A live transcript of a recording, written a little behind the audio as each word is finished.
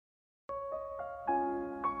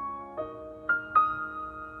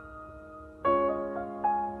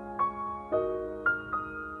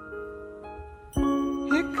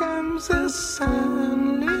comes the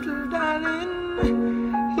sun, little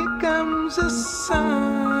darling. Here comes the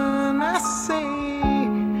sun. I say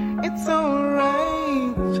it's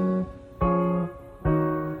alright.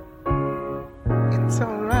 It's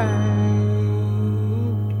alright.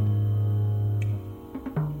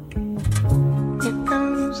 Here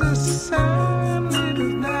comes the sun,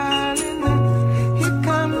 little darling. Here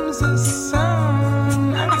comes the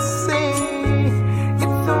sun. I say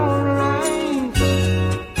it's alright.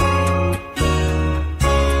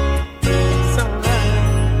 It's alright.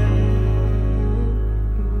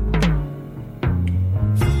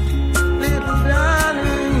 Little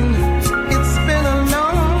darling, it's been a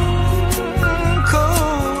long,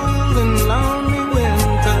 cold and lonely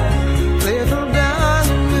winter. Little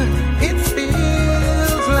darling, it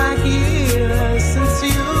feels like years since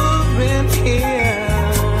you've been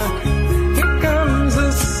here. Here comes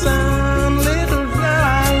the sun, little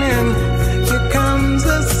darling. Here comes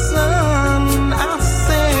the sun. I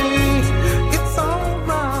say it's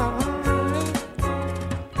alright.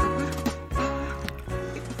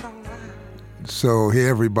 It's alright. So, hey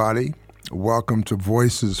everybody, welcome to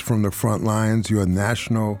Voices from the Front Lines, your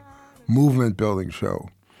national movement building show.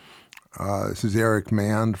 This is Eric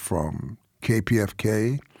Mann from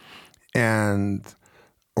KPFK and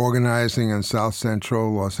organizing in South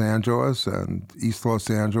Central Los Angeles and East Los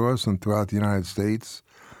Angeles and throughout the United States.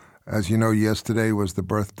 As you know, yesterday was the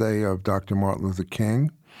birthday of Dr. Martin Luther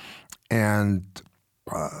King, and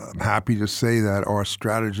I'm happy to say that our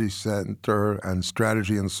Strategy Center and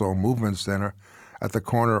Strategy and Soul Movement Center at the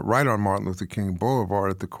corner, right on Martin Luther King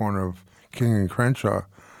Boulevard at the corner of King and Crenshaw,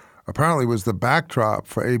 apparently was the backdrop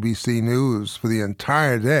for ABC News for the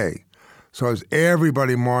entire day. So as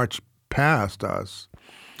everybody marched past us,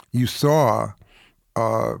 you saw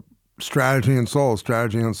Strategy and Soul,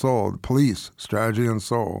 the police, Strategy and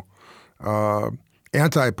Soul,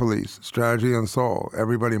 anti-police, Strategy and Soul,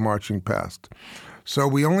 everybody marching past. So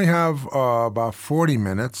we only have about 40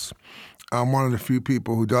 minutes. I'm one of the few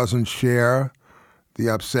people who doesn't share the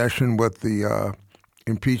obsession with the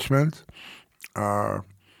impeachment. I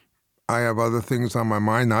have other things on my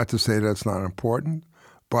mind, not to say that's not important.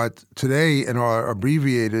 But today, in our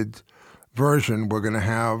abbreviated version, we're going to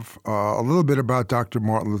have a little bit about Dr.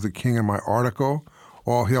 Martin Luther King in my article,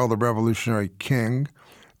 All Hail the Revolutionary King,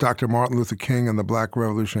 Dr. Martin Luther King and the Black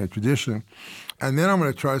Revolutionary Tradition. And then I'm going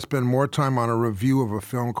to try to spend more time on a review of a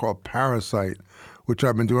film called Parasite, which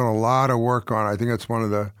I've been doing a lot of work on. I think it's one of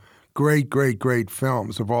the great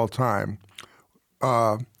films of all time.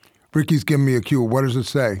 Ricky's giving me a cue. What does it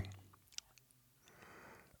say?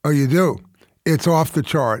 Oh, you do? It's off the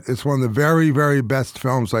chart. It's one of the very best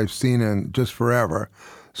films I've seen in just forever.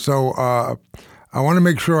 So I want to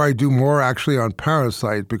make sure I do more actually on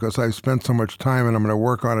Parasite because I've spent so much time and I'm going to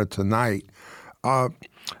work on it tonight.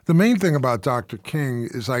 The main thing about Dr. King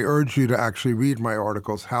is I urge you to actually read my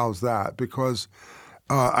articles. How's that? Because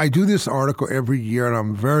I do this article every year, and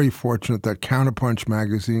I'm very fortunate that Counterpunch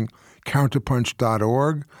magazine,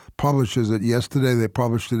 counterpunch.org, publishes it. Yesterday they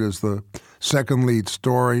published it as the second lead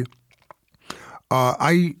story.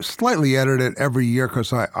 I slightly edit it every year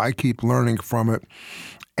because I keep learning from it.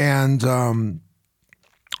 And then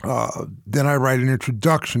I write an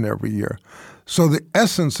introduction every year. So the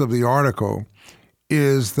essence of the article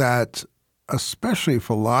is that, especially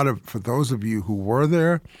for those of you who were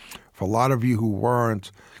there, for a lot of you who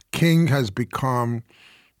weren't, King has become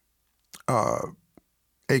a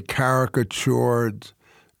caricatured,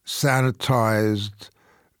 sanitized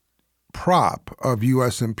prop of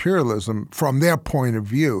U.S. imperialism from their point of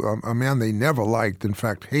view, a man they never liked, in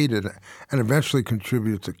fact hated, and eventually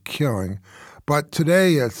contributed to killing. But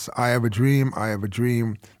today it's I have a dream,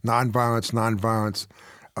 nonviolence.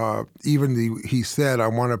 He said, I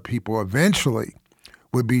wanted people eventually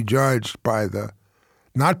would be judged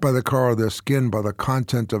not by the color of their skin, by the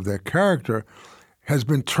content of their character, has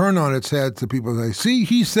been turned on its head to people who say, see,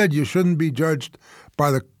 he said you shouldn't be judged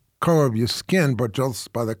by the color of your skin, but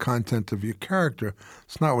just by the content of your character.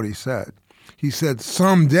 It's not what he said. He said,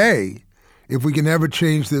 someday, if we can ever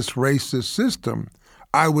change this racist system,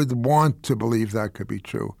 I would want to believe that could be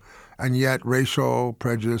true. And yet racial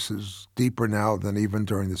prejudice is deeper now than even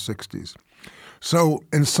during the 60s. So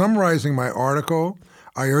in summarizing my article,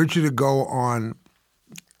 I urge you to go on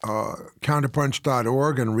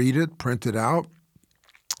counterpunch.org and read it, print it out.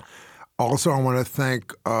 Also, I want to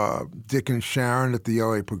thank Dick and Sharon at the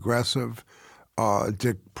LA Progressive,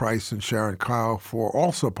 Dick Price and Sharon Kyle, for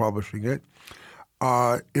also publishing it.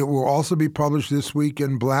 It will also be published this week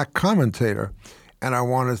in Black Commentator. And I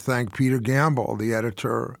want to thank Peter Gamble, the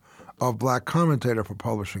editor of Black Commentator, for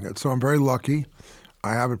publishing it. So I'm very lucky.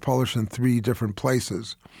 I have it published in 3 different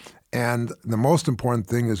places. And the most important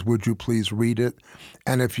thing is, would you please read it?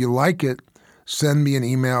 And if you like it, send me an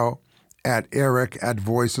email at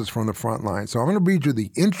eric@voicesfromthefrontline. So I'm going to read you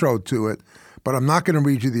the intro to it, but I'm not going to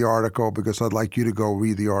read you the article because I'd like you to go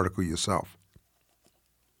read the article yourself.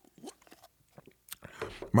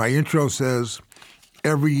 My intro says,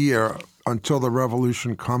 every year until the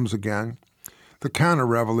revolution comes again, the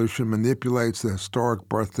counter-revolution manipulates the historic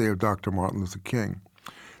birthday of Dr. Martin Luther King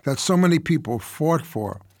that so many people fought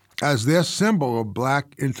for as their symbol of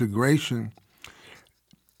black integration,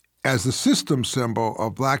 as the system symbol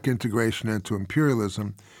of black integration into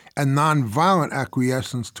imperialism and nonviolent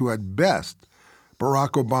acquiescence to, at best,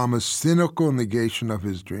 Barack Obama's cynical negation of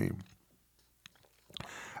his dream.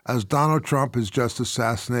 As Donald Trump has just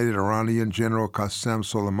assassinated Iranian General Qasem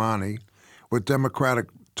Soleimani with Democratic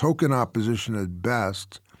token opposition at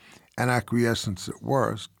best and acquiescence at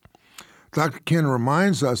worst, Dr. King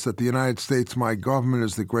reminds us that the United States, my government,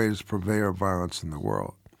 is the greatest purveyor of violence in the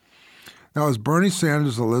world. Now, as Bernie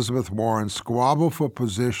Sanders and Elizabeth Warren squabble for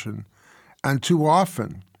position and too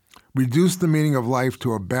often reduce the meaning of life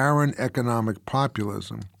to a barren economic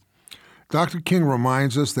populism, Dr. King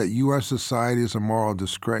reminds us that U.S. society is a moral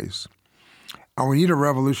disgrace, and we need a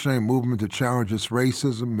revolutionary movement to challenge its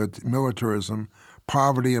racism, militarism,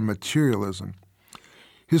 poverty, and materialism.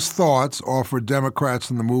 His thoughts offer Democrats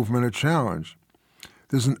in the movement a challenge.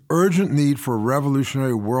 There's an urgent need for a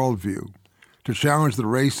revolutionary worldview to challenge the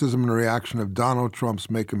racism and reaction of Donald Trump's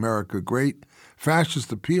Make America Great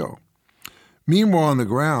fascist appeal. Meanwhile, on the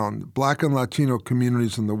ground, Black and Latino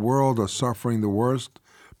communities in the world are suffering the worst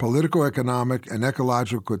political, economic, and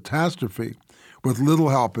ecological catastrophe with little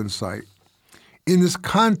help in sight. In this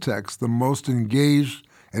context, the most engaged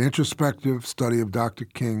and introspective study of Dr.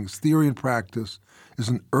 King's theory and practice is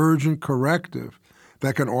an urgent corrective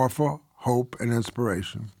that can offer hope and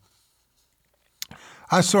inspiration.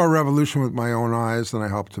 I saw a revolution with my own eyes, and I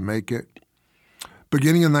helped to make it.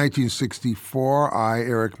 Beginning in 1964, I,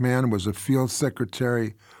 Eric Mann, was a field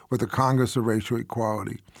secretary with the Congress of Racial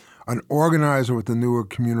Equality, an organizer with the Newark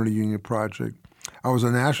Community Union Project. I was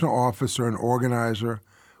a national officer and organizer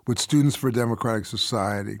with Students for Democratic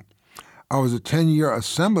Society. I was a 10-year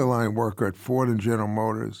assembly line worker at Ford and General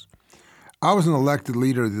Motors. I was an elected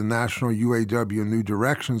leader of the national UAW New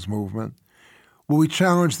Directions movement, where we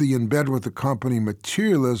challenged the embed with the company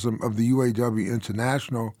materialism of the UAW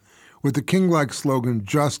International with the King-like slogan,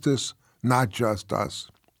 "Justice, not just us."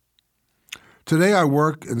 Today I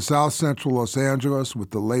work in South Central Los Angeles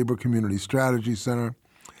with the Labor Community Strategy Center,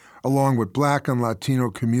 along with Black and Latino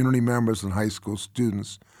community members and high school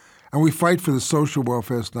students, and we fight for the social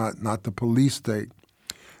welfare state, not the police state,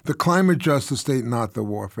 the climate justice state, not the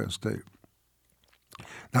warfare state.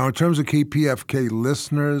 Now, in terms of KPFK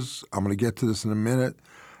listeners, I'm going to get to this in a minute.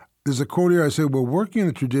 There's a quote here. I say, we're working in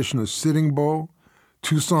the tradition of Sitting Bull,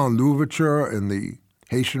 Toussaint Louverture in the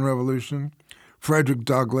Haitian Revolution, Frederick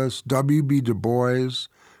Douglass, W.B. Du Bois,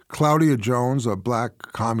 Claudia Jones, a black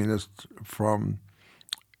communist from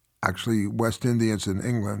actually West Indians in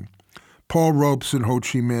England, Paul Robeson, Ho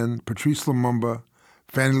Chi Minh, Patrice Lumumba,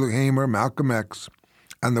 Fannie Lou Hamer, Malcolm X,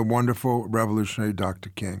 and the wonderful revolutionary Dr.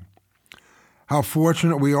 King. How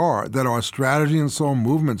fortunate we are that our Strategy and Soul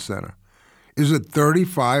Movement Center is at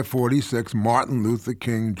 3546 Martin Luther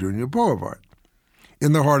King Jr. Boulevard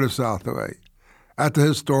in the heart of South LA, at the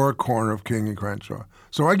historic corner of King and Crenshaw.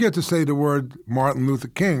 So I get to say the word Martin Luther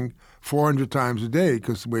King 400 times a day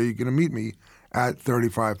because where you're going to meet me at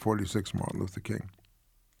 3546 Martin Luther King.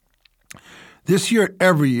 This year,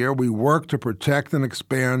 every year, we work to protect and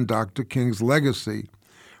expand Dr. King's legacy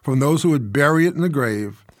from those who would bury it in the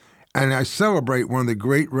grave, and I celebrate one of the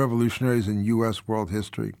great revolutionaries in U.S. world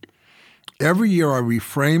history. Every year, I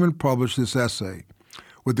reframe and publish this essay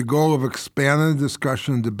with the goal of expanding the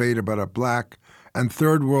discussion and debate about a black and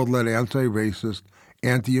third world-led anti-racist,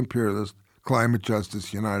 anti-imperialist, climate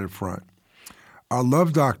justice united front. I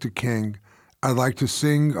love Dr. King. I'd like to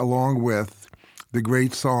sing along with the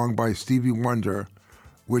great song by Stevie Wonder,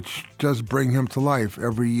 which just bring him to life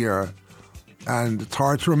every year. And it's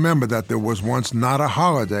hard to remember that there was once not a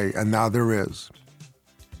holiday, and now there is.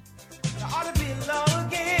 There ought to be love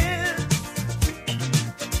again.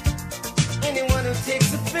 Anyone who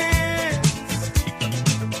takes offense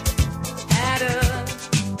at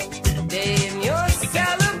a day in your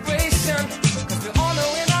celebration, 'cause we all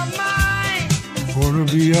know in our minds, Ought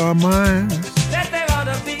to be our minds. that there ought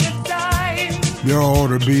to be a time There ought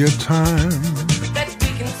to be a time that we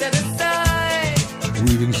can set aside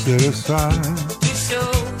we can set aside to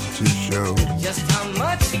to show just how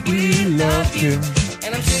much we we love love you. him.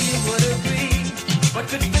 And I'm sure you would agree, what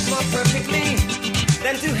could fit more perfectly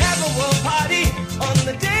than to have a world party on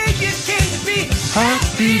the day you came to be.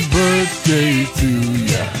 Happy birthday to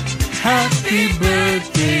ya. Happy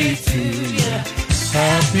birthday to ya.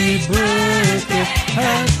 Happy birthday,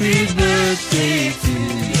 happy birthday to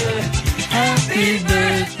ya. Happy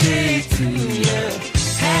birthday to ya.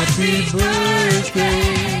 Happy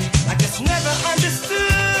birthday. I just never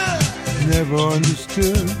understood Never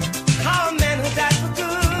understood how a man who died for good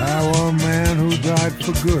how a man who died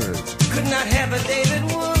for good could not have a day that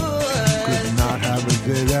would. could not have a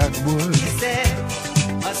day that would. He said,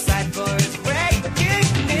 aside for his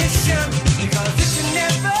recognition, because it should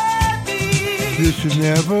never be. This should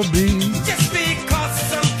never be Just because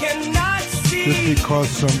some cannot see. just because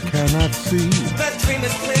some cannot see. The dream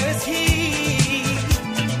is clear as he.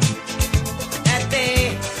 That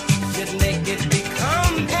they should make it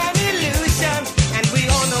become an illusion. And we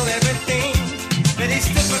all know everything that each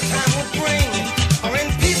different time will bring. Or in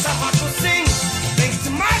peace our hearts will sing. Thanks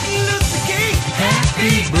to Martin Luther King.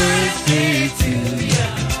 Happy birthday to ya.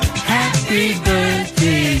 Happy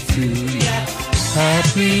birthday to ya.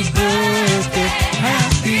 Happy birthday,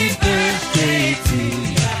 happy birthday to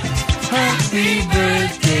ya. Happy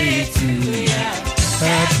birthday to ya.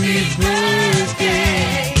 Happy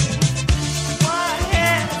birthday. Why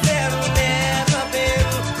has there never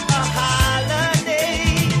been a holiday?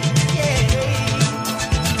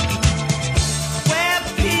 Where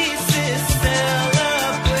peace is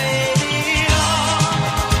celebrated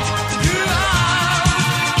all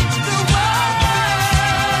throughout the world.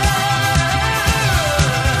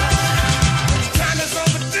 Time is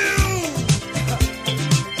overdue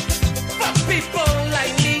for people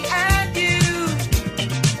like me and you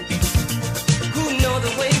who know the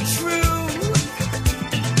way true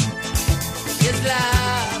is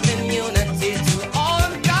love and unity to all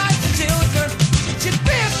of God's children. Should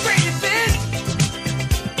be afraid of it,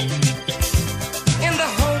 and the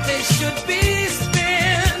whole day should be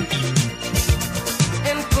spent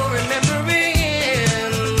in full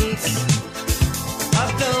remembrance of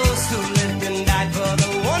those who lived and died for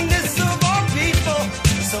the oneness of all people.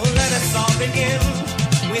 So let us all begin.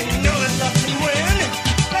 We know that love can win.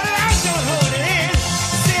 Let life don't hold it in.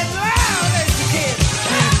 Say it loud as you can.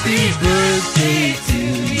 Happy birthday to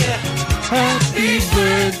ya. Happy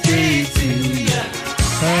birthday to ya.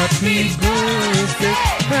 Happy birthday,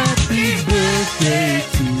 happy birthday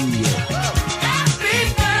to ya. Happy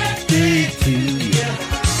birthday. Day to ya.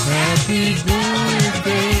 Happy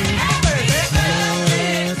birthday. Happy birthday.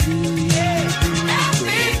 Happy birthday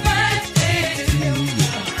Happy birthday to you.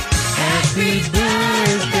 Happy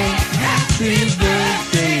birthday, happy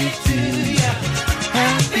birthday to ya.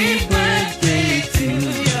 Happy birthday to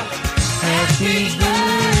ya. Happy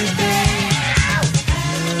birthday.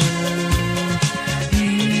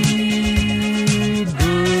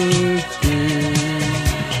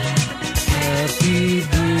 Happy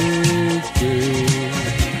birthday.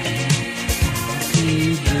 Happy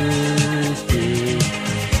birthday.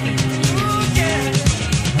 Ooh, yeah.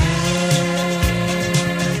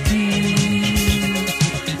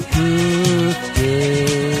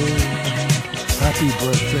 Happy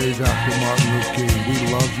birthday, Dr. Martin Luther King. We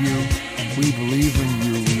love you. We believe in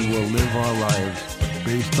you. We will live our lives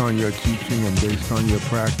based on your teaching and based on your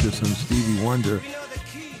practice. And Stevie Wonder,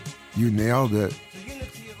 you nailed it.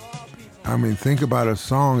 I mean, think about a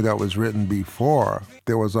song that was written before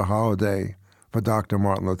there was a holiday for Dr.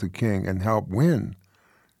 Martin Luther King and help win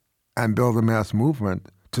and build a mass movement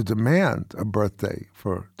to demand a birthday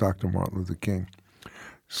for Dr. Martin Luther King.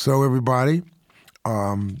 So everybody,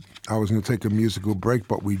 I was going to take a musical break,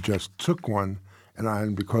 but we just took one.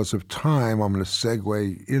 And because of time, I'm going to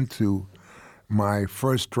segue into my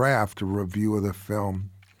first draft review of the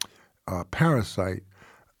film Parasite.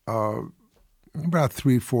 About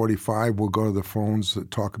 3:45, we'll go to the phones to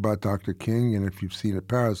talk about Dr. King and if you've seen a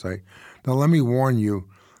Parasite. Now, let me warn you,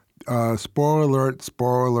 spoiler alert,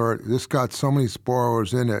 this got so many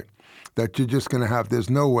spoilers in it that you're just going to have, there's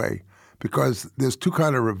no way, because there's two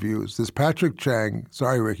kind of reviews. There's Patrick Chang,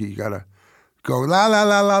 sorry, Ricky, you got to go la, la,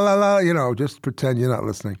 la, la, la, la, just pretend you're not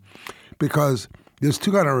listening. Because there's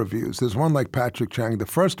two kind of reviews. There's one like Patrick Chang, the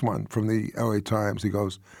first one from the LA Times. He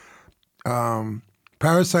goes,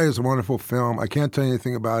 Parasite is a wonderful film. I can't tell you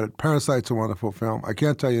anything about it. Parasite's a wonderful film. I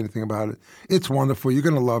can't tell you anything about it. It's wonderful. You're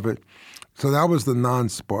going to love it. So that was the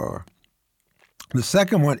non-spoiler. The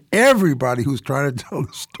second one, everybody who's trying to tell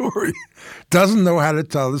the story doesn't know how to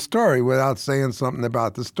tell the story without saying something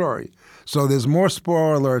about the story. So there's more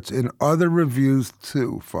spoiler alerts in other reviews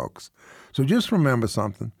too, folks. So just remember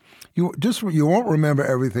something. You won't remember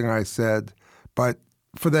everything I said, but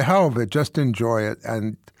for the hell of it, just enjoy it.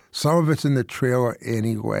 And some of it's in the trailer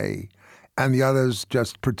anyway. and the others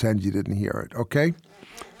just pretend you didn't hear it, okay?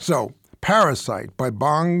 So, Parasite by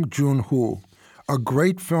Bong Joon-ho, a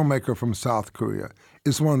great filmmaker from South Korea,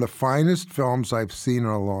 is one of the finest films I've seen in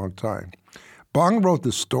a long time. Bong wrote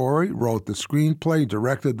the story, wrote the screenplay,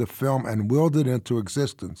 directed the film, and willed it into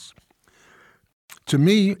existence. To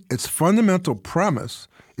me, its fundamental premise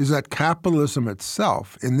is that capitalism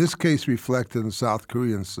itself, in this case reflected in South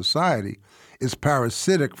Korean society, is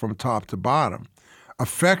parasitic from top to bottom,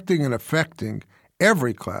 affecting and affecting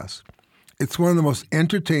every class. It's one of the most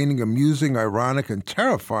entertaining, amusing, ironic, and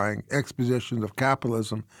terrifying expositions of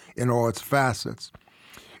capitalism in all its facets.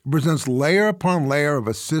 It presents layer upon layer of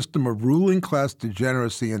a system of ruling class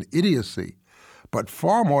degeneracy and idiocy, but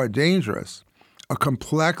far more dangerous, a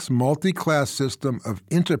complex multi-class system of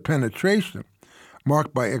interpenetration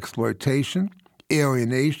marked by exploitation,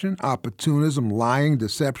 alienation, opportunism, lying,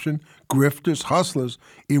 deception, grifters, hustlers,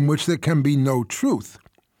 in which there can be no truth.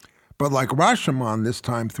 But like Rashomon, this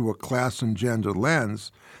time through a class and gender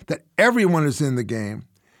lens, that everyone is in the game,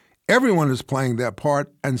 everyone is playing their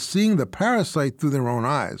part and seeing the parasite through their own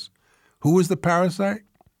eyes. Who is the parasite?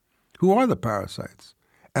 Who are the parasites?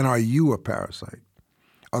 And are you a parasite?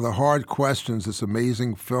 Are the hard questions this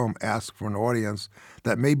amazing film asks for an audience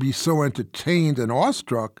that may be so entertained and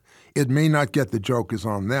awestruck it may not get the joke is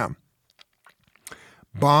on them.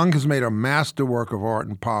 Bong has made a masterwork of art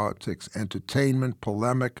and politics, entertainment,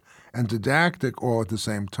 polemic, and didactic all at the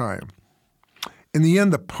same time. In the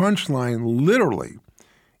end, the punchline literally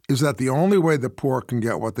is that the only way the poor can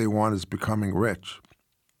get what they want is becoming rich.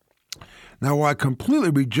 Now, while I completely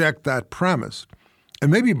reject that premise,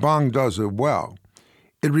 and maybe Bong does it well,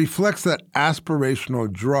 it reflects that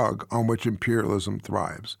aspirational drug on which imperialism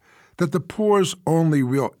thrives, that the poor's only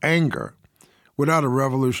real anger, without a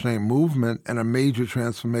revolutionary movement and a major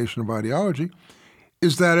transformation of ideology,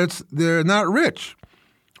 is that they're not rich,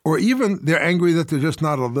 or even they're angry that they're just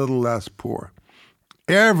not a little less poor.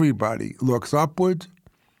 Everybody looks upward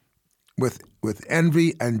with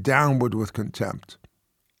envy and downward with contempt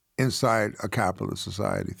inside a capitalist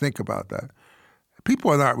society. Think about that.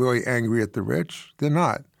 People are not really angry at the rich. They're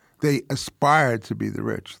not. They aspire to be the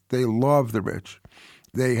rich. They love the rich.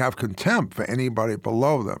 They have contempt for anybody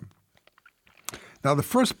below them. Now, the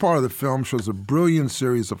first part of the film shows a brilliant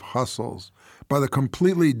series of hustles by the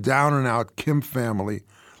completely down-and-out Kim family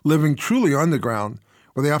living truly underground,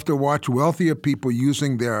 where they have to watch wealthier people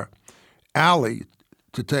using their alley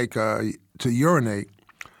to urinate.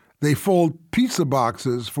 They fold pizza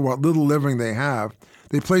boxes for what little living they have.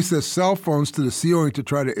 They place their cell phones to the ceiling to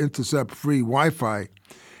try to intercept free Wi-Fi.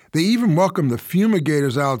 They even welcome the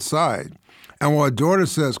fumigators outside. And while a daughter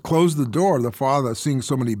says, "Close the door," the father, seeing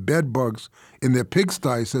so many bed bugs in their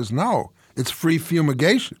pigsty, says, "No, it's free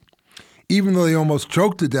fumigation," even though they almost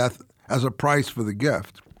choke to death as a price for the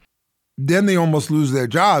gift. Then they almost lose their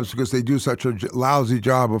jobs because they do such a lousy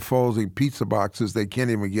job of folding pizza boxes they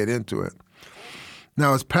can't even get into it.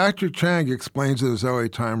 Now, as Patrick Chang explains in his LA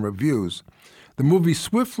Times reviews, the movie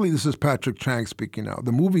this is Patrick Chang speaking now,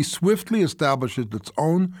 the movie swiftly establishes its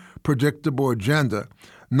own predictable agenda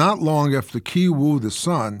not long after Ki-woo, the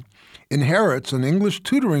son, inherits an English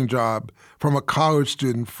tutoring job from a college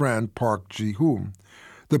student friend, Park Ji-hoon.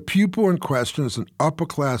 The pupil in question is an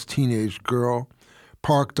upper-class teenage girl,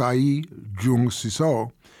 Park Dae Jung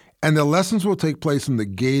Si-so, and their lessons will take place in the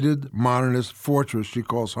gated, modernist fortress she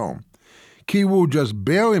calls home. Ki-woo just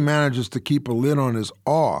barely manages to keep a lid on his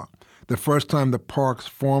awe the first time the park's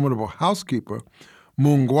formidable housekeeper,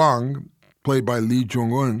 Moon Gwang, played by Lee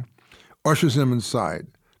Jung-un, ushers him inside.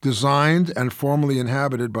 Designed and formerly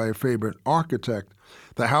inhabited by a favorite architect,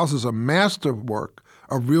 the house is a masterwork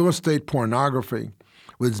of real estate pornography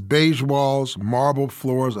with its beige walls, marble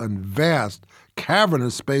floors, and vast,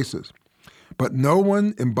 cavernous spaces. But no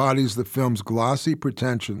one embodies the film's glossy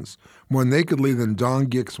pretensions more nakedly than Dong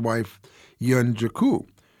Gik's wife, Yeon Jae-koo.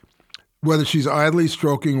 Whether she's idly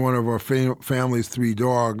stroking one of our family's 3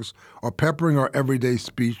 dogs or peppering our everyday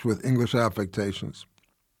speech with English affectations.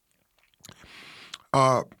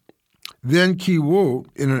 Then Ki-woo,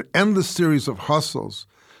 in an endless series of hustles,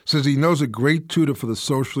 says he knows a great tutor for the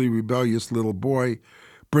socially rebellious little boy,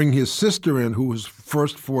 bring his sister in who has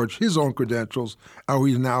first forged his own credentials, and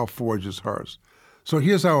he now forges hers. So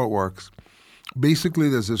here's how it works. Basically,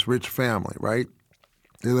 there's this rich family, right?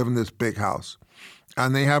 They live in this big house,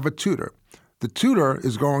 and they have a tutor. The tutor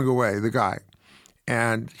is going away, the guy,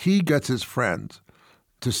 and he gets his friend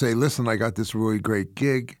to say, "Listen, I got this really great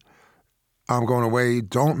gig. I'm going away.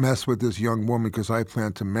 Don't mess with this young woman because I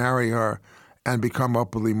plan to marry her and become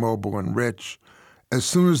upwardly mobile and rich." As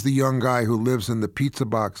soon as the young guy who lives in the pizza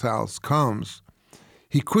box house comes,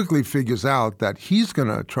 he quickly figures out that he's going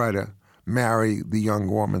to try to marry the young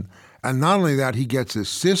woman. And not only that, he gets his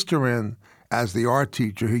sister in as the art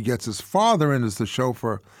teacher, he gets his father in as the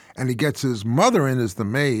chauffeur, and he gets his mother in as the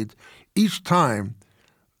maid, each time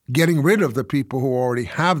getting rid of the people who already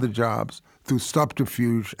have the jobs through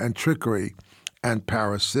subterfuge and trickery and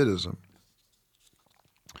parasitism.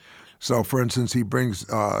 So, for instance, he brings,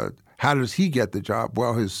 how does he get the job?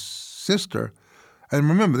 Well, his sister, and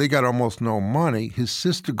remember, they got almost no money. His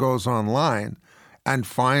sister goes online and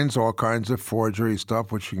finds all kinds of forgery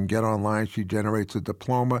stuff, which she can get online. She generates a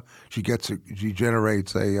diploma. She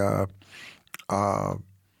generates a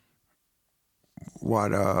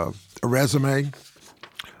resume.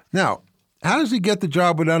 Now, how does he get the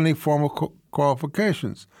job without any formal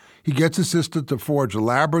qualifications? He gets his sister to forge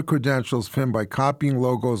elaborate credentials for him by copying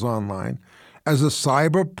logos online. As a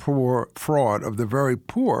cyber fraud of the very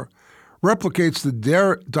poor, replicates the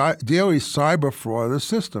daily cyber fraud of the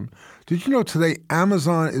system. Did you know today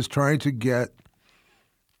Amazon is trying to get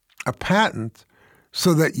a patent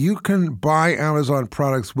so that you can buy Amazon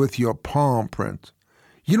products with your palm print?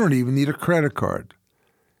 You don't even need a credit card.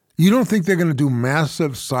 You don't think they're going to do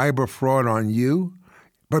massive cyber fraud on you?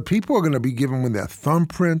 But people are going to be given with their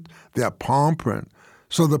thumbprint, their palm print.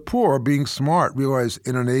 So the poor, being smart, realize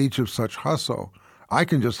in an age of such hustle, I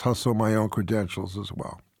can just hustle my own credentials as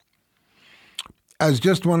well. As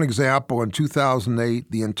just one example, in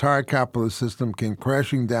 2008, the entire capitalist system came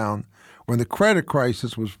crashing down when the credit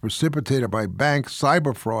crisis was precipitated by bank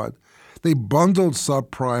cyber fraud. They bundled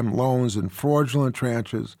subprime loans in fraudulent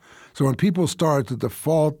tranches. So when people started to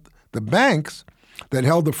default, the banks that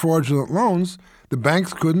held the fraudulent loans, the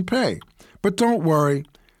banks couldn't pay. But don't worry,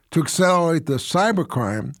 to accelerate the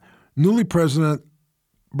cybercrime, newly President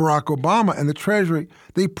Barack Obama and the Treasury,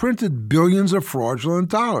 they printed billions of fraudulent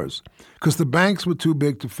dollars because the banks were too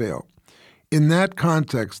big to fail. In that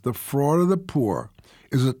context, the fraud of the poor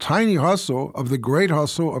is a tiny hustle of the great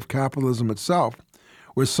hustle of capitalism itself,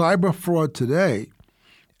 where cyber fraud today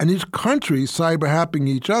and each country cyber-hacking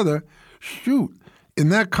each other, shoot. In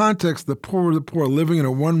that context, the poor of the poor living in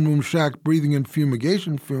a one-room shack breathing in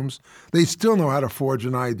fumigation fumes, they still know how to forge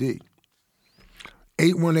an ID.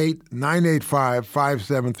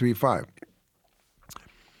 818-985-5735.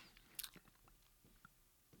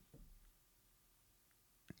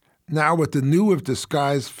 Now, with the new if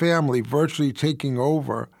disguised family virtually taking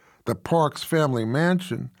over the Parks family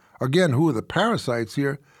mansion, again, who are the parasites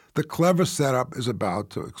here? The clever setup is about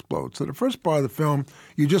to explode. So the first part of the film,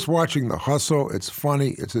 you're just watching the hustle. It's funny.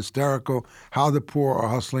 It's hysterical, how the poor are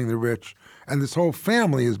hustling the rich. And this whole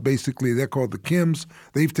family is basically, they're called the Kims.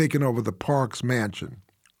 They've taken over the Parks mansion.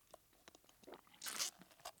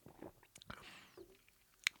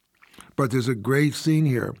 But there's a great scene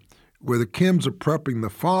here where the Kims are prepping the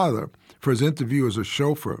father for his interview as a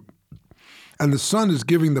chauffeur. And the son is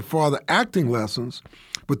giving the father acting lessons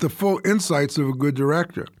with the full insights of a good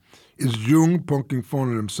director. Is Jung poking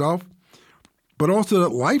fun at himself? But also that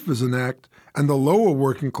life is an act, and the lower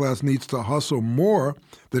working class needs to hustle more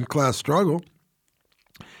than class struggle.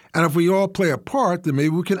 And if we all play a part, then maybe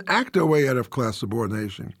we can act our way out of class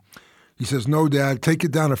subordination. He says, no, Dad, take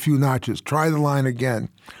it down a few notches. Try the line again.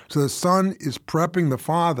 So the son is prepping the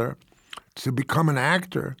father to become an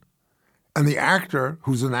actor, and the actor,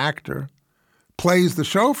 who's an actor, plays the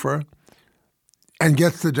chauffeur and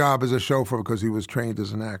gets the job as a chauffeur because he was trained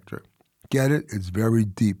as an actor. Get it? It's very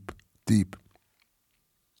deep, deep.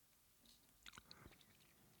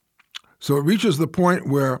 So it reaches the point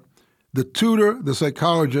where the tutor, the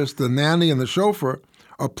psychologist, the nanny, and the chauffeur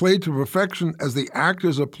are played to perfection as the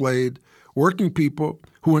actors are played, working people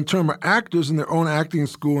who in turn are actors in their own acting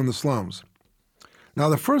school in the slums. Now,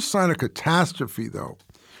 the first sign of catastrophe, though,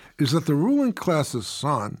 is that the ruling class's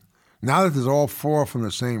son, now that there's all four from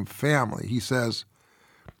the same family, he says,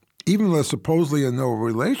 even though they're supposedly in no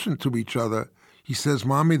relation to each other, he says,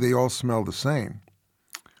 Mommy, they all smell the same.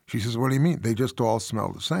 She says, what do you mean? They just all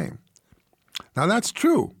smell the same. Now, that's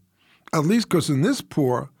true, at least because in this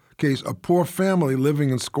poor case, a poor family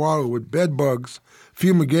living in squalor with bed bugs,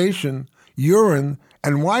 fumigation, urine,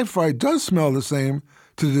 and Wi-Fi does smell the same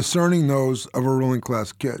to the discerning nose of a ruling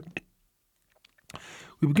class kid.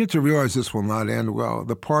 We begin to realize this will not end well.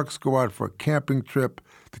 The Parks go out for a camping trip.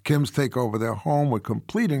 The Kims take over their home with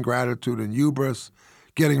complete ingratitude and hubris,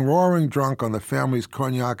 getting roaring drunk on the family's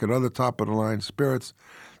cognac and other top-of-the-line spirits.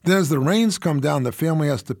 Then as the rains come down, the family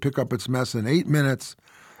has to pick up its mess in 8 minutes,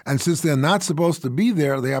 and since they're not supposed to be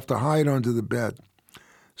there, they have to hide under the bed.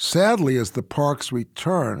 Sadly, as the Parks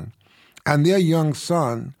return, and their young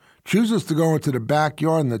son chooses to go into the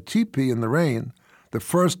backyard in the teepee in the rain, the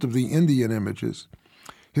first of the Indian images,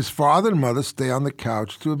 his father and mother stay on the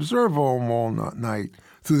couch to observe all night,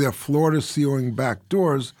 through their floor-to-ceiling back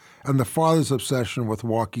doors and the father's obsession with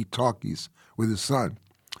walkie-talkies with his son.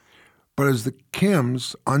 But as the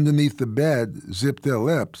Kims, underneath the bed, zip their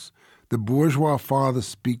lips, the bourgeois father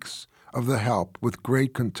speaks of the help with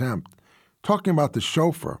great contempt. Talking about the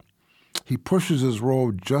chauffeur, he pushes his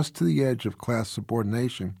role just to the edge of class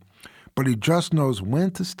subordination, but he just knows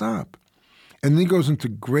when to stop. And then he goes into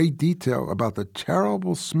great detail about the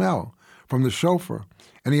terrible smell from the chauffeur,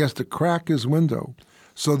 and he has to crack his window.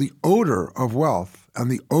 So the odor of wealth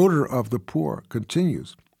and the odor of the poor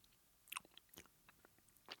continues.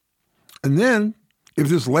 And then, if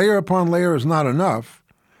this layer upon layer is not enough,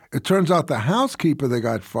 it turns out the housekeeper they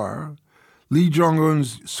got fired, Lee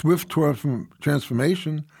Jong-un's swift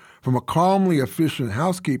transformation from a calmly efficient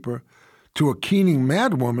housekeeper to a keening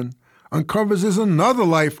madwoman, uncovers there's another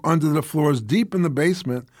life under the floors deep in the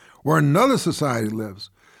basement where another society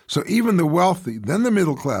lives. So even the wealthy, then the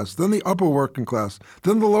middle class, then the upper working class,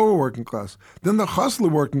 then the lower working class, then the hustler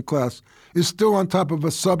working class is still on top of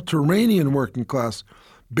a subterranean working class,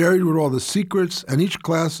 buried with all the secrets, and each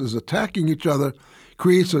class is attacking each other,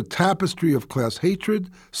 creates a tapestry of class hatred,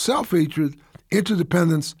 self-hatred,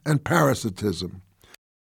 interdependence, and parasitism.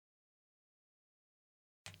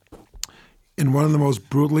 In one of the most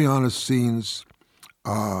brutally honest scenes,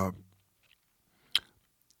 the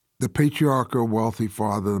patriarchal wealthy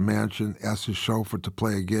father of the mansion asks his chauffeur to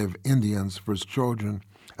play a game of Indians for his children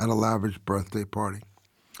at a lavish birthday party.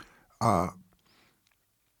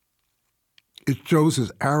 It shows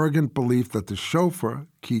his arrogant belief that the chauffeur,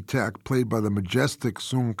 Ki-tak, played by the majestic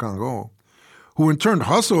Sung Kang-ho, who in turn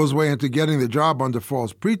hustled his way into getting the job under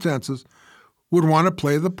false pretenses, would want to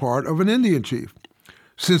play the part of an Indian chief.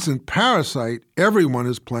 Since in Parasite, everyone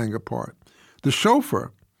is playing a part. The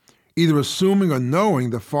chauffeur, either assuming or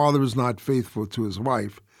knowing the father is not faithful to his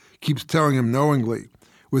wife, keeps telling him knowingly,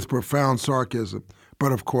 with profound sarcasm,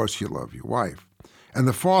 but of course you love your wife. And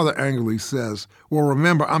the father angrily says, well,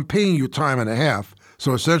 remember, I'm paying you time and a half,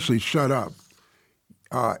 so essentially shut up.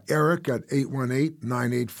 Eric at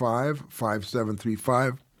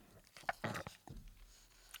 818-985-5735.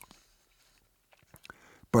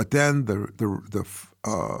 But then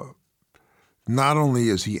not only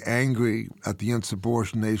is he angry at the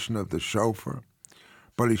insubordination of the chauffeur,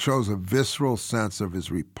 but he shows a visceral sense of his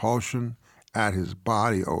repulsion at his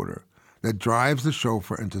body odor that drives the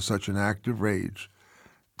chauffeur into such an active rage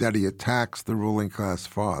that he attacks the ruling class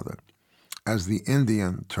father as the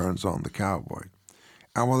Indian turns on the cowboy.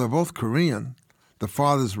 And while they're both Korean, the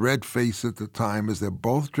father's red face at the time as they're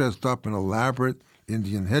both dressed up in elaborate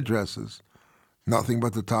Indian headdresses, nothing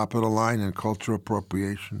but the top of the line in cultural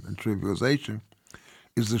appropriation and trivialization,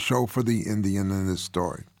 is the chauffeur the Indian in this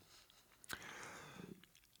story.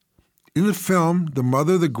 In the film, the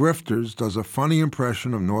mother of the grifters does a funny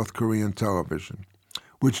impression of North Korean television,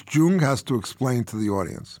 which Jung has to explain to the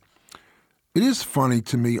audience. It is funny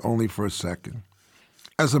to me only for a second.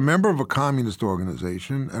 As a member of a communist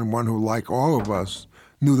organization and one who, like all of us,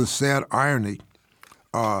 knew the sad irony,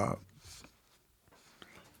 I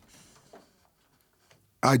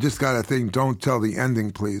just got to think, don't tell the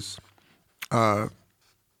ending, please. I'm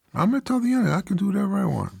going to tell the ending. I can do whatever I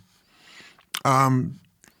want.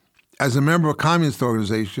 As a member of a communist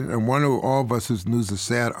organization and one of all of us who knows the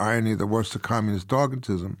sad irony of the worst of communist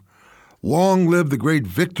dogmatism, long live the great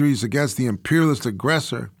victories against the imperialist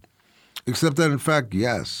aggressor, except that, in fact,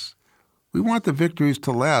 yes, we want the victories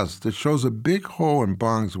to last. It shows a big hole in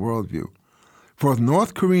Bong's worldview. For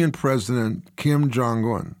North Korean President Kim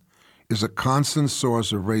Jong-un is a constant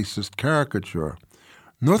source of racist caricature.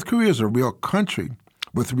 North Korea is a real country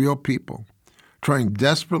with real people, trying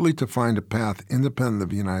desperately to find a path independent of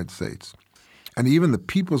the United States. And even the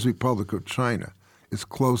People's Republic of China is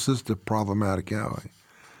closest to problematic ally.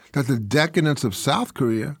 That the decadence of South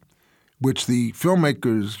Korea, which the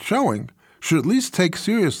filmmaker is showing, should at least take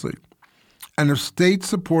seriously. And if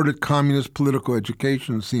state-supported communist political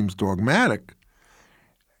education seems dogmatic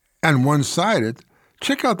and one-sided,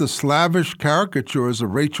 check out the slavish caricatures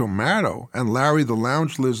of Rachel Maddow and Larry the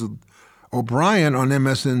Lounge Lizard O'Brien on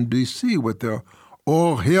MSNBC with their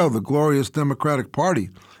all hail the glorious Democratic Party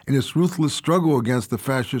in its ruthless struggle against the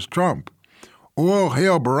fascist Trump. All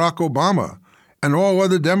hail Barack Obama and all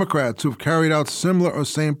other Democrats who have carried out similar or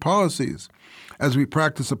same policies as we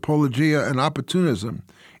practice apologia and opportunism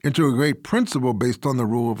into a great principle based on the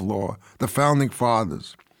rule of law, the Founding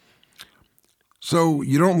Fathers. So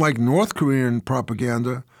you don't like North Korean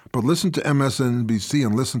propaganda, but listen to MSNBC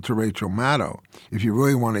and listen to Rachel Maddow if you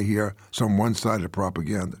really want to hear some one-sided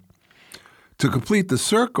propaganda. To complete the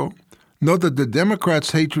circle, note that the Democrats'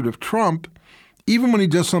 hatred of Trump, even when he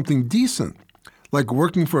does something decent, like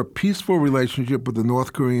working for a peaceful relationship with the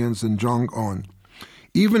North Koreans and Jong-un,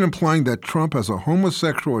 even implying that Trump has a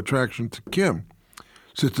homosexual attraction to Kim,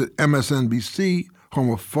 since the MSNBC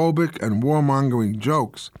homophobic and warmongering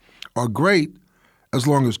jokes are great as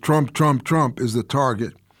long as Trump, Trump, Trump is the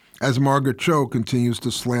target, as Margaret Cho continues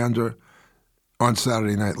to slander on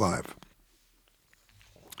Saturday Night Live.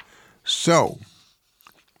 So,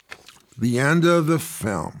 the end of the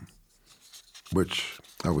film, which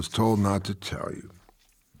I was told not to tell you.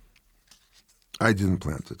 I didn't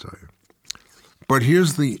plan to tell you. But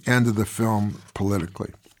here's the end of the film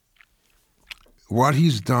politically. What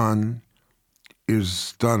he's done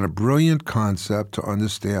is done a brilliant concept to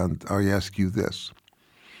understand. I ask you this.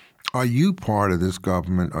 Are you part of this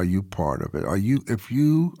government? Are you part of it? If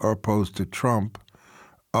you are opposed to Trump,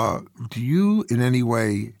 do you in any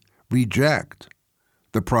way reject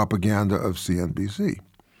the propaganda of CNBC?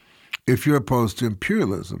 If you're opposed to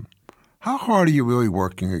imperialism, how hard are you really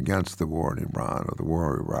working against the war in Iran or the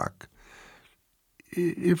war in Iraq?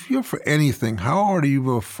 If you're for anything, how hard are you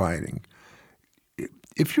really fighting?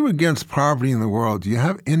 If you're against poverty in the world, do you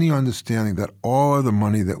have any understanding that all of the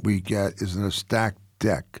money that we get is in a stacked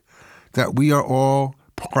deck, that we are all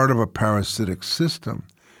part of a parasitic system?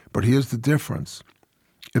 But here's the difference.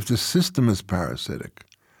 If the system is parasitic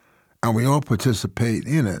and we all participate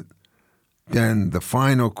in it, then the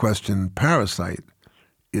final question, parasite,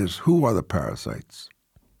 is who are the parasites?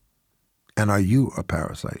 And are you a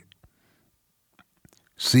parasite?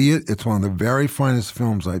 See it? It's one of the very finest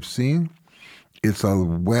films I've seen. It's a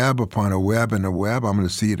web upon a web and a web. I'm going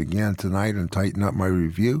to see it again tonight and tighten up my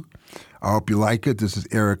review. I hope you like it. This is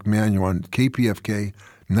Eric Mann. You're on KPFK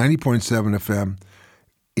 90.7 FM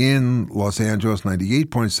in Los Angeles,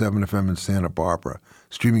 98.7 FM in Santa Barbara,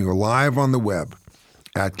 streaming live on the web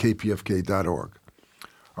at kpfk.org.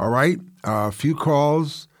 All right, a few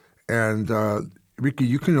calls, and Ricky,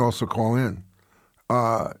 you can also call in.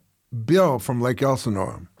 Bill from Lake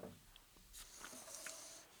Elsinore.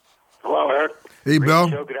 Hello, Eric. Hey, Bill.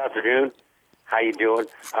 Show, good afternoon. How you doing?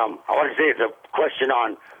 I want to say it's a question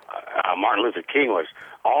on Martin Luther King. Was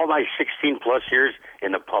all my 16-plus years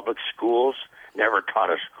in the public schools never taught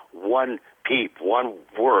us one peep, one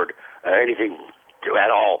word, anything at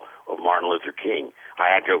all of Martin Luther King. I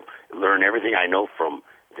had to learn everything I know from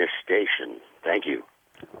this station. Thank you.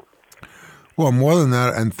 Well, more than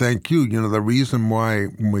that, and thank you. You know, the reason why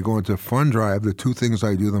when we go into Fund Drive, the two things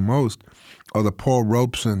I do the most are the Paul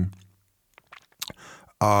Robeson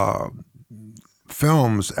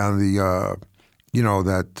films and the,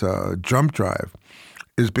 that Jump Drive,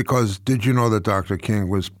 is because did you know that Dr. King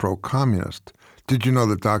was pro-communist? Did you know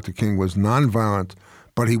that Dr. King was nonviolent,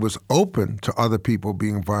 but he was open to other people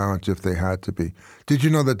being violent if they had to be? Did you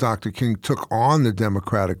know that Dr. King took on the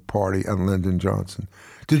Democratic Party and Lyndon Johnson?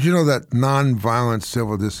 Did you know that nonviolent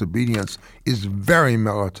civil disobedience is very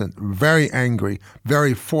militant, very angry,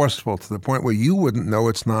 very forceful, to the point where you wouldn't know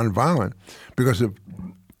it's nonviolent? Because if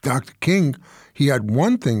Dr. King, he had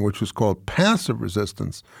one thing which was called passive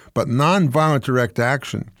resistance, but nonviolent direct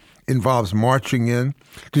action involves marching in.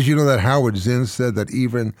 Did you know that Howard Zinn said that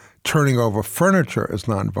even turning over furniture is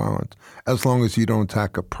nonviolent as long as you don't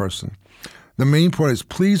attack a person? The main point is,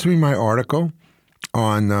 please read my article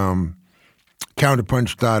on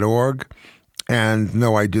counterpunch.org. And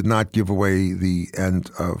no, I did not give away the end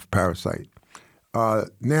of Parasite.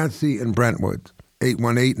 Nancy in Brentwood,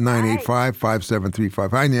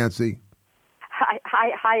 818-985-5735. Hi, Nancy.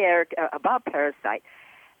 Hi, Eric. About Parasite,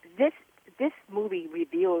 this movie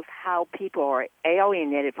reveals how people are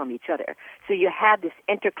alienated from each other. So you have this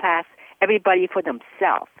interclass, everybody for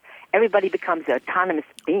themselves. Everybody becomes an autonomous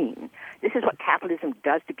being. This is what capitalism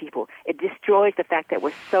does to people. It destroys the fact that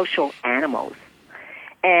we're social animals.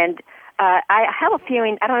 And I have a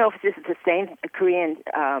feeling, I don't know if this is the same Korean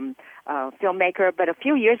filmmaker, but a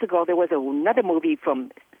few years ago there was another movie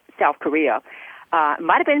from South Korea. It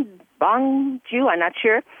might have been Bong Joon, I'm not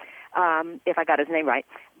sure if I got his name right.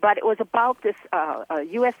 But it was about this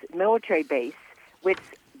U.S. military base which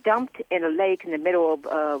dumped in a lake in the middle of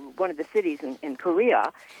one of the cities in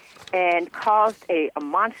Korea, and caused a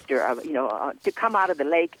monster to come out of the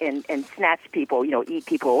lake and snatch people, eat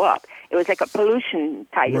people up. It was like a pollution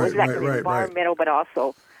type. It was like environmental, but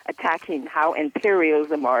also attacking how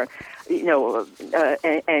imperialism or,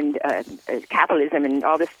 and capitalism and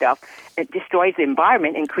all this stuff, it destroys the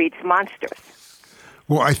environment and creates monsters.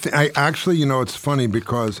 Well, I actually, it's funny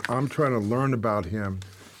because I'm trying to learn about him.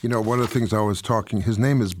 One of the things I was talking, his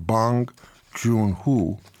name is Bong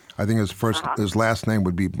Joon-ho. I think his last name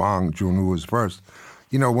would be Bong Joon-ho is first.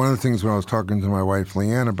 One of the things when I was talking to my wife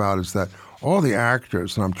Leanne about is that all the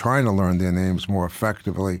actors, and I'm trying to learn their names more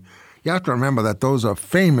effectively, you have to remember that those are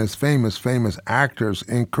famous actors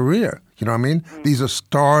in Korea. You know what I mean? These are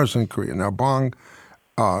stars in Korea. Now, Bong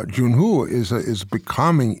Joon-ho is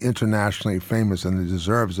becoming internationally famous, and he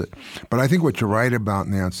deserves it. But I think what you're right about,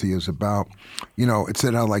 Nancy, is about, it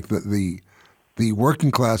said how like the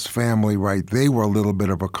working class family, right? They were a little bit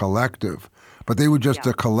of a collective, but they were just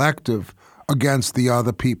a collective against the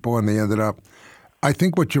other people, and they ended up. I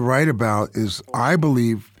think what you're right about is I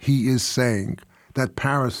believe he is saying that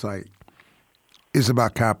Parasite is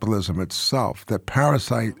about capitalism itself. That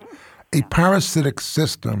a parasitic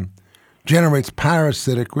system generates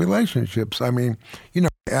parasitic relationships. I mean,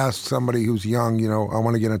 ask somebody who's young, I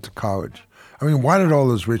want to get into college. I mean, why did all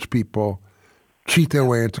those rich people cheat their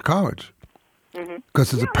way into college?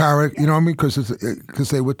 Because it's a parrot, you know what I mean? Because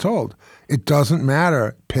they were told it doesn't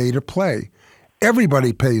matter, pay to play.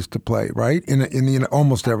 Everybody pays to play, right? In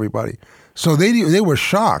almost everybody. So they were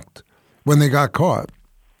shocked when they got caught.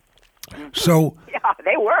 So yeah,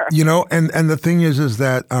 they were. And the thing is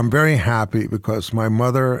that I'm very happy because my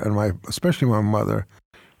mother and especially my mother,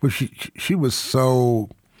 which she was so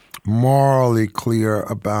morally clear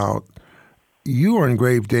about. You are in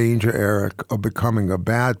grave danger, Eric, of becoming a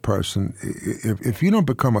bad person. If you don't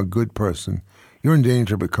become a good person, you're in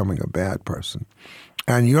danger of becoming a bad person.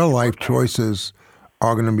 And your life choices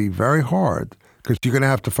are going to be very hard because you're going to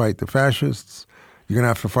have to fight the fascists. You're going to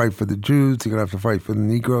have to fight for the Jews. You're going to have to fight for the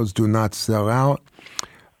Negroes. Do not sell out.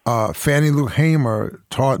 Fannie Lou Hamer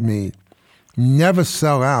taught me, never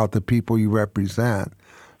sell out the people you represent.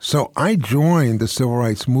 So I joined the civil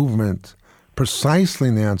rights movement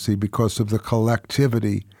precisely, Nancy, because of the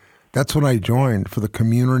collectivity. That's what I joined, for the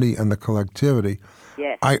community and the collectivity.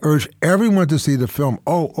 Yes. I urge everyone to see the film.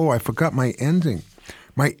 Oh, I forgot my ending.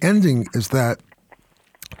 My ending is that,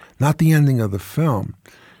 not the ending of the film,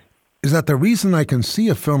 is that the reason I can see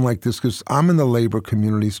a film like this, because I'm in the Labor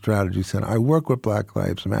Community Strategy Center. I work with Black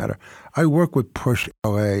Lives Matter. I work with Push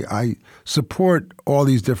LA. I support all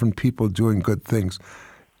these different people doing good things.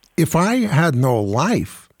 If I had no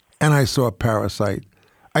life and I saw Parasite,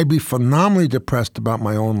 I'd be phenomenally depressed about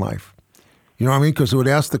my own life. You know what I mean? Because it would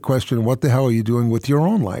ask the question, what the hell are you doing with your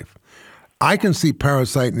own life? I can see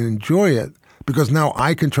Parasite and enjoy it because now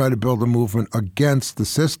I can try to build a movement against the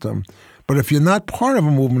system. But if you're not part of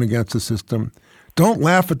a movement against the system, don't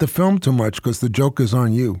laugh at the film too much because the joke is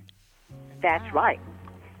on you. That's right.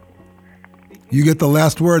 You get the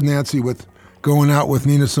last word, Nancy, with going out with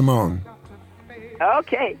Nina Simone.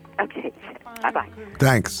 Okay. Bye-bye.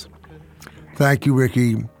 Thanks. Thank you,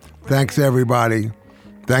 Ricky. Thanks, everybody.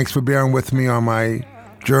 Thanks for bearing with me on my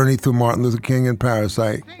journey through Martin Luther King and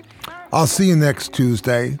Parasite. I'll see you next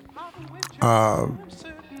Tuesday.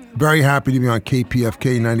 Very happy to be on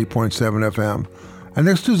KPFK 90.7 FM. And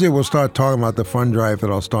next Tuesday, we'll start talking about the fund drive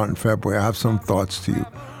that I'll start in February. I have some thoughts to you.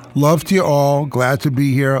 Love to you all. Glad to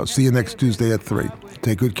be here. I'll see you next Tuesday at 3.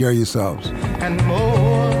 Take good care of yourselves. And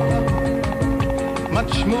more,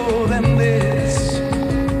 much more than this.